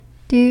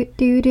Do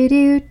do do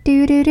do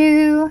do do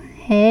do.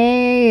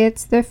 Hey,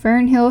 it's the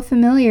Fernhill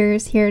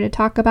Familiars here to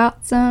talk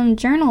about some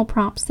journal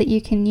prompts that you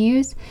can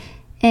use,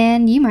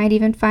 and you might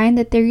even find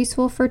that they're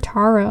useful for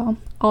tarot,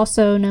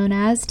 also known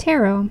as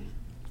tarot.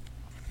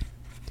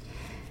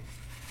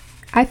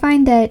 I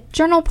find that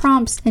journal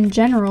prompts in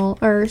general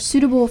are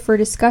suitable for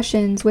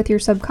discussions with your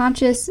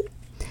subconscious,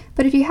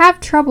 but if you have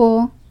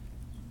trouble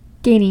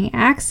gaining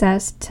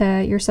access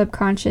to your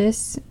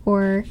subconscious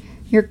or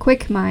your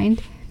quick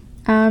mind,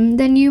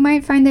 then you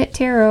might find that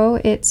tarot,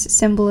 its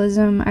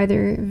symbolism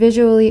either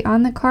visually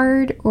on the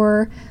card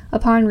or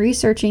upon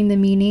researching the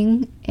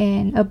meaning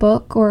in a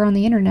book or on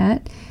the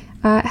internet,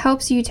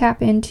 helps you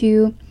tap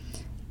into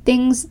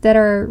things that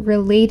are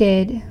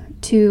related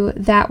to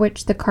that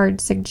which the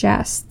card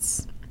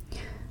suggests.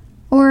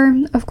 Or,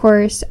 of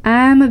course,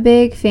 I'm a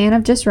big fan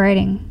of just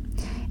writing.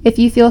 If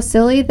you feel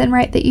silly, then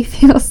write that you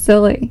feel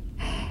silly.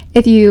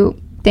 If you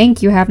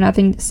think you have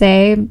nothing to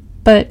say,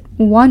 but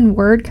one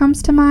word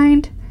comes to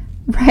mind,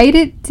 write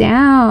it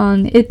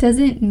down. It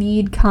doesn't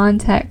need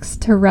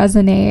context to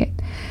resonate.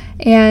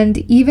 And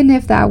even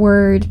if that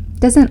word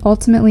doesn't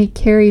ultimately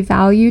carry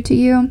value to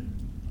you,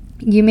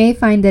 you may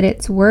find that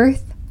it's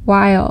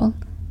worthwhile.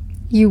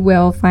 You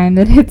will find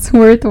that it's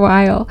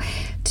worthwhile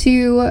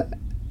to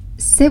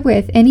sit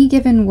with any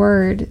given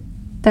word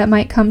that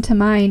might come to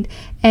mind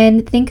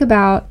and think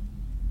about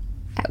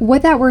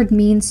what that word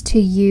means to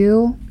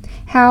you,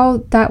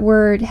 how that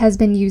word has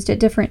been used at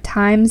different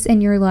times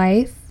in your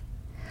life.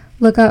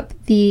 Look up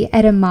the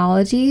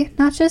etymology,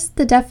 not just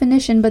the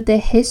definition, but the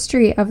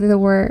history of the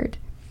word.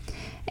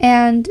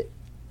 And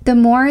the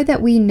more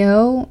that we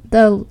know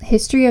the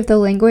history of the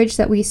language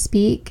that we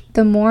speak,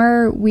 the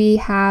more we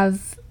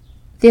have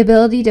the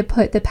ability to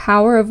put the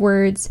power of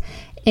words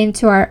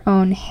into our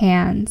own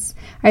hands.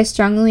 I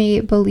strongly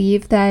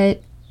believe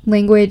that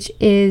language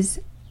is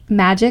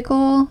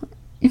magical,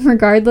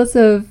 regardless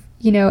of,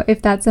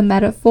 if that's a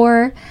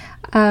metaphor.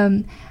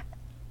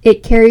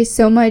 It carries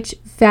so much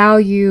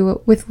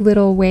value with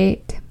little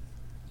weight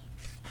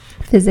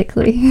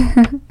physically.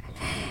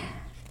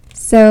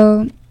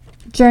 So,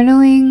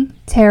 journaling,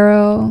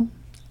 tarot,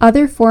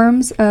 other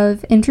forms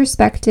of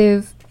introspection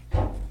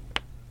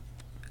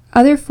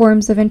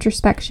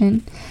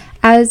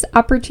as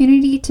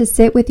opportunity to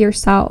sit with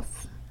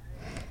yourself,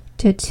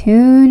 to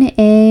tune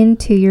in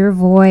to your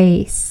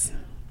voice.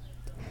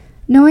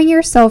 Knowing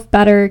yourself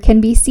better can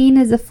be seen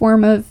as a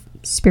form of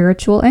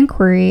spiritual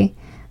inquiry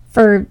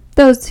for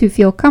those who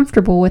feel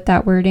comfortable with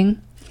that wording.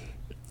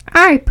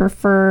 I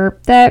prefer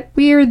that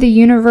we are the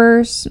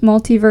universe,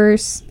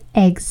 multiverse,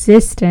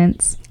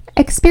 existence,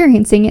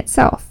 experiencing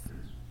itself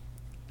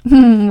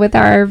with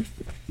our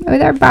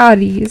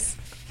bodies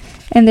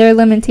and their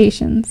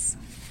limitations.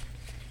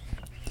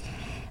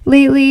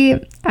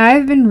 Lately,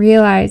 I've been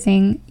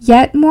realizing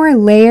yet more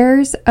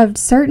layers of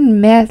certain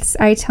myths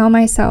I tell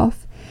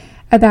myself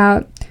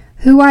about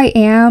who I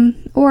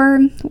am or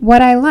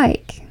what I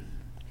like.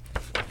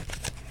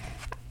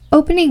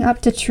 Opening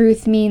up to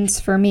truth means,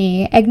 for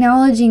me,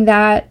 acknowledging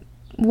that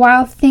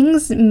while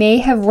things may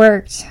have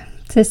worked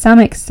to some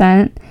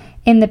extent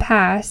in the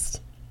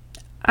past,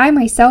 I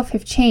myself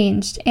have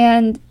changed,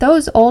 and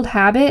those old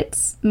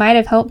habits might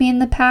have helped me in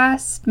the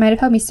past, might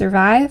have helped me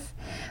survive,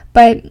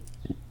 but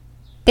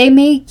they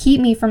may keep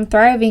me from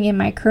thriving in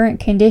my current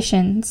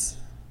conditions.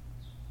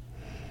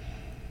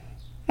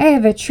 I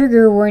have a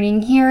trigger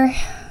warning here.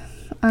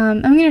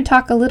 I'm going to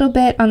talk a little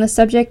bit on the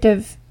subject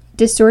of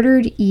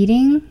disordered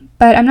eating,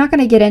 but I'm not going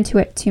to get into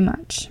it too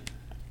much.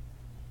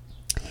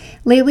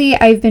 Lately,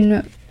 I've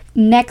been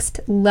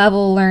next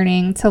level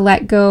learning to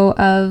let go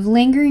of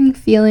lingering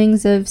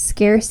feelings of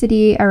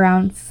scarcity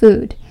around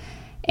food,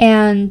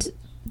 and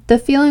the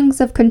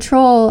feelings of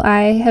control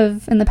I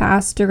have in the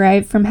past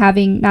derived from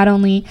having not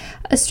only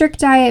a strict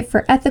diet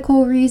for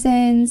ethical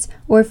reasons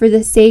or for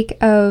the sake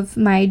of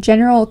my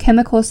general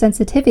chemical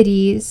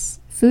sensitivities,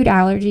 food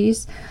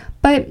allergies,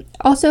 but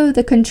also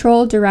the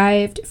control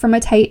derived from a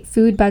tight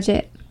food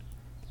budget.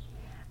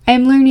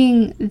 I'm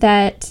learning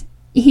that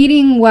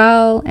eating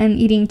well and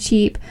eating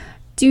cheap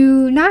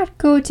do not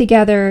go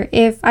together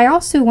if I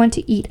also want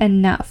to eat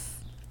enough.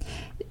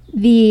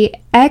 The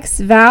X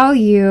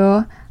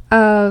value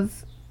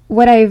of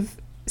what I've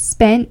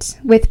spent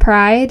with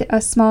pride,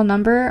 a small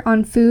number,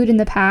 on food in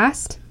the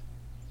past,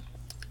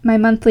 my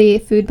monthly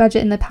food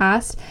budget in the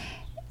past,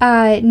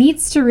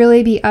 needs to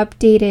really be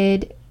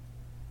updated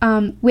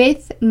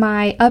with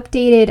my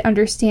updated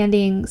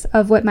understandings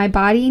of what my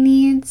body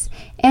needs,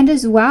 and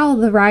as well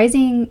the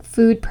rising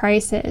food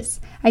prices.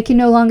 I can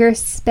no longer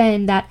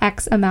spend that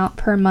X amount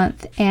per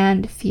month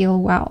and feel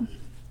well.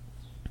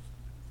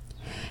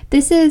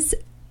 This is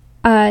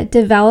a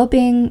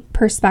developing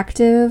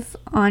perspective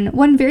on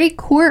one very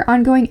core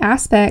ongoing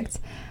aspect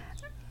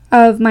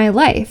of my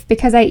life,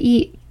 because I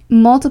eat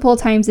multiple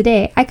times a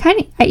day. I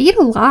eat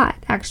a lot,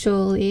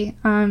 actually,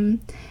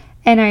 and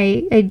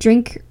I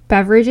drink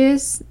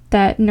beverages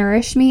that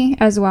nourish me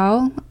as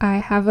well. I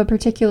have a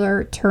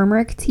particular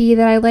turmeric tea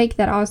that I like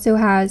that also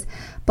has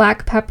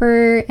black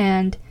pepper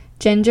and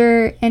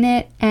ginger in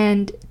it,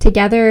 and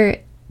together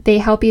they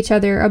help each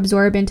other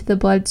absorb into the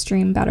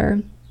bloodstream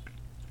better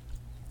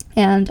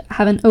and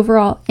have an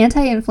overall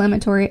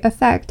anti-inflammatory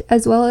effect,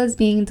 as well as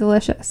being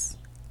delicious.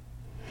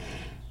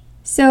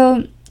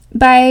 So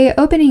by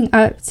opening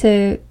up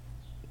to,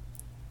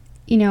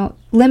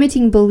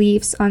 limiting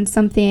beliefs on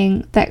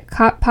something that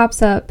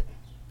pops up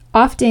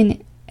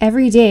often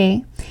every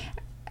day,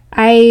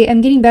 I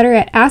am getting better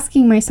at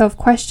asking myself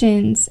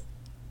questions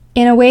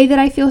in a way that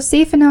I feel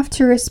safe enough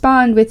to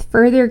respond with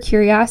further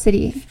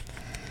curiosity.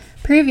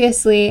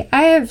 Previously,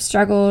 I have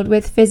struggled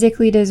with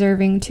physically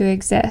deserving to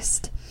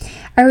exist.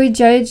 I would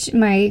judge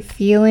my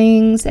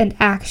feelings and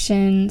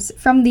actions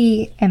from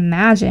the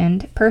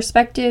imagined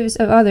perspectives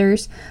of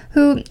others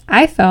who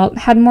I felt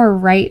had more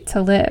right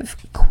to live,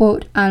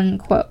 quote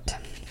unquote.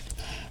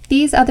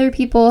 These other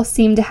people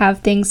seem to have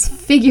things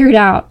figured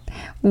out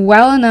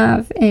well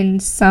enough in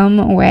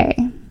some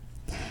way.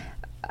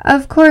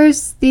 Of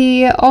course,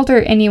 the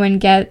older anyone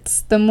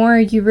gets, the more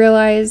you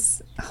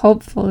realize,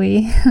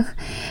 hopefully,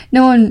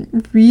 no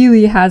one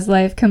really has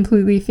life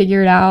completely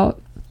figured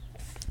out.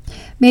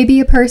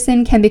 Maybe a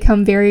person can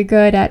become very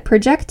good at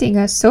projecting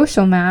a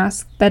social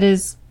mask that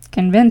is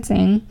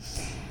convincing,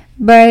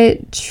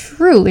 but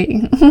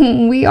truly,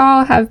 we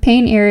all have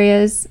pain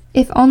areas,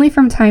 if only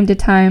from time to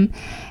time,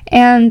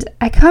 and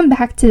I come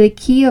back to the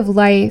key of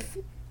life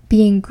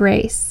being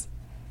grace.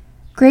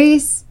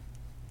 Grace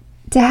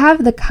to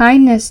have the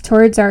kindness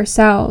towards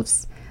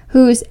ourselves,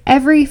 whose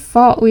every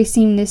fault we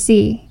seem to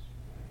see.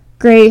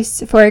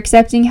 Grace for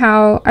accepting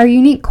how our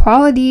unique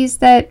qualities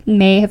that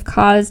may have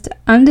caused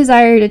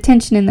undesired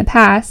attention in the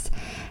past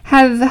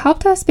have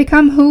helped us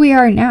become who we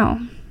are now.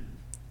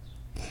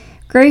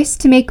 Grace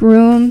to make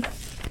room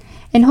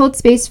and hold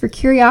space for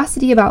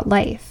curiosity about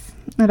life,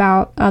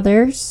 about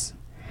others,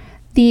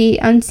 the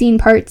unseen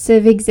parts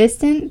of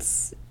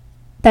existence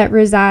that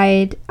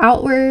reside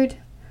outward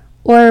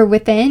or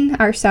within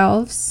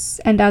ourselves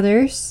and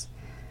others,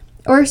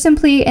 or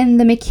simply in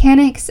the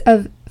mechanics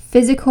of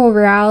physical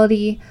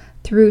reality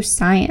through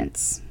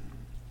science.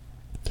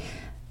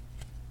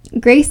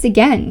 Grace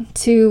again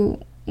to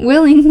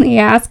willingly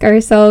ask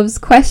ourselves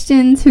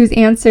questions whose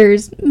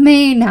answers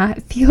may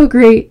not feel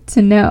great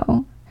to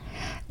know.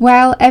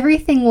 While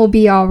everything will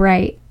be all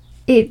right,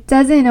 it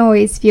doesn't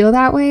always feel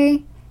that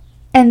way,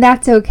 and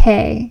that's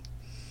okay.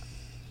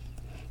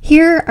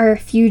 Here are a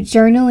few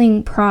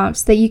journaling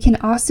prompts that you can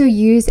also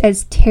use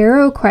as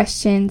tarot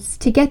questions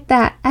to get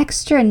that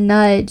extra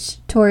nudge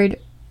toward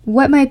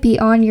what might be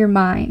on your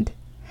mind.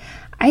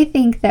 I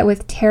think that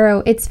with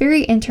tarot, it's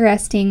very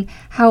interesting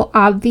how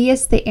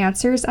obvious the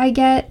answers I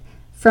get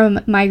from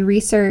my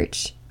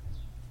research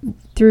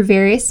through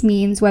various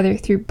means, whether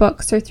through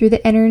books or through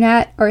the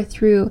internet or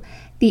through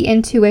the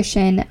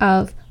intuition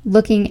of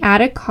looking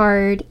at a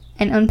card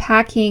and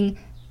unpacking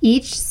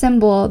each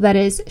symbol that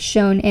is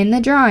shown in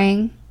the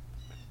drawing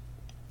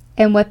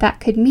and what that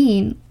could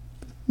mean.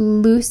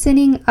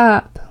 Loosening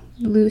up,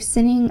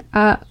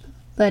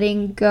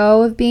 letting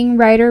go of being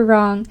right or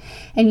wrong,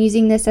 and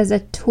using this as a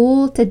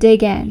tool to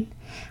dig in.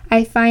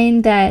 I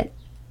find that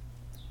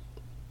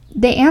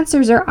the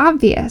answers are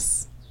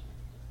obvious,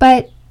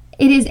 but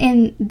it is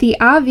in the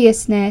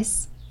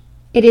obviousness,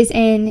 it is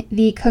in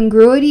the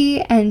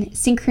congruity and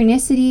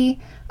synchronicity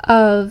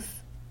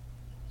of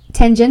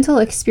tangential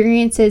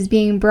experiences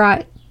being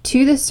brought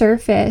to the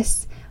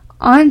surface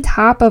on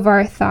top of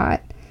our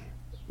thought,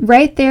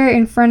 right there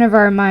in front of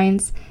our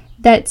minds,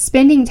 that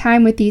spending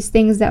time with these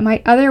things that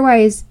might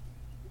otherwise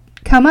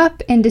come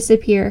up and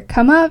disappear,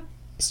 come up,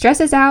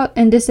 stress us out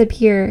and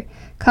disappear,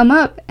 come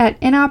up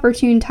at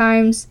inopportune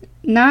times,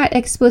 not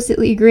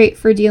explicitly great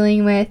for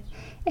dealing with,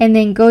 and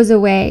then goes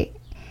away.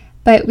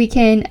 But we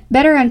can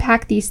better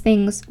unpack these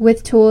things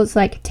with tools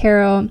like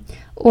tarot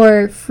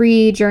or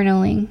free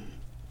journaling.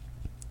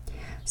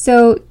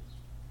 So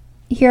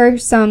here are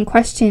some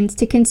questions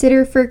to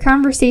consider for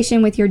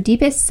conversation with your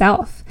deepest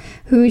self,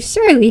 who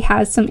surely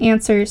has some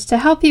answers to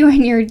help you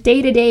in your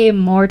day-to-day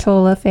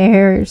mortal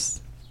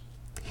affairs.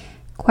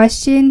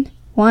 Question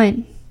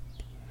 1.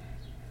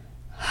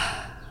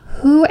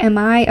 Who am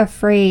I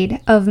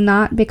afraid of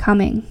not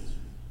becoming?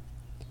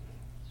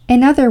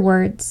 In other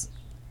words,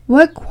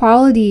 what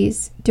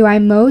qualities do I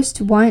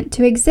most want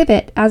to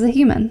exhibit as a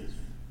human?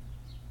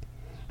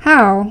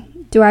 How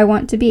do I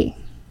want to be?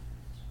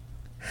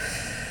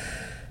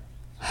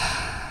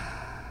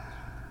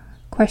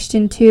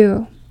 Question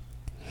 2.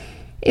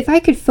 If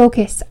I could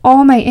focus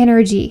all my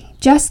energy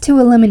just to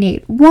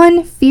eliminate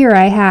one fear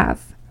I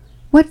have,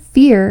 what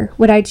fear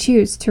would I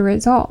choose to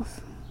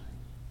resolve?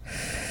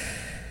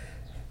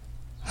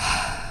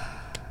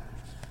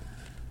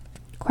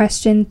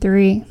 Question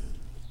 3.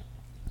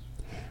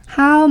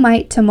 How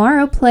might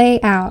tomorrow play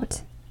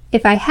out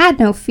if I had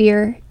no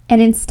fear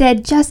and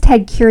instead just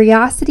had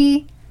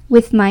curiosity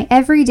with my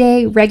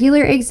everyday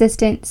regular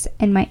existence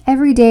and my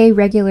everyday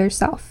regular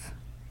self?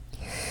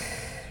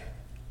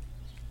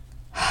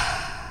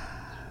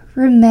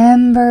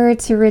 Remember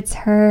to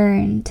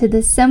return to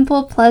the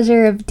simple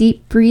pleasure of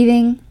deep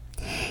breathing.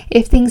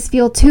 If things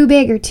feel too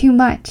big or too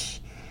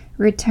much,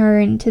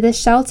 return to the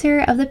shelter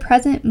of the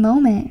present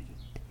moment.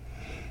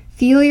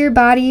 Feel your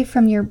body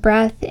from your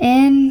breath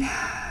in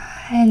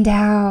and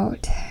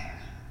out,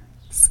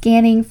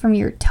 scanning from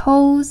your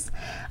toes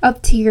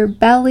up to your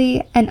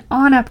belly and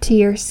on up to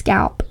your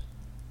scalp.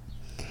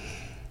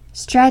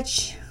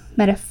 Stretch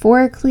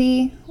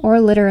metaphorically or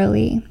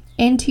literally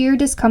into your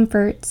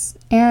discomforts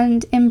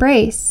and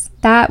embrace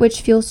that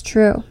which feels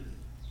true.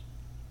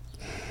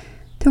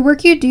 The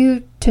work you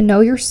do to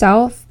know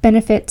yourself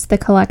benefits the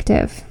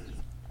collective.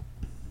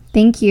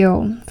 Thank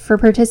you for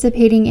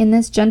participating in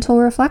this gentle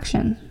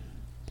reflection.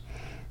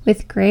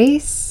 With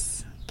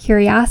grace,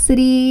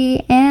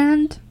 curiosity,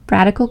 and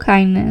radical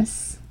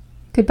kindness.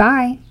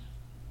 Goodbye.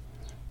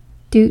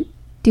 Do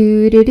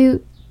do do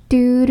do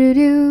do do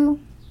do.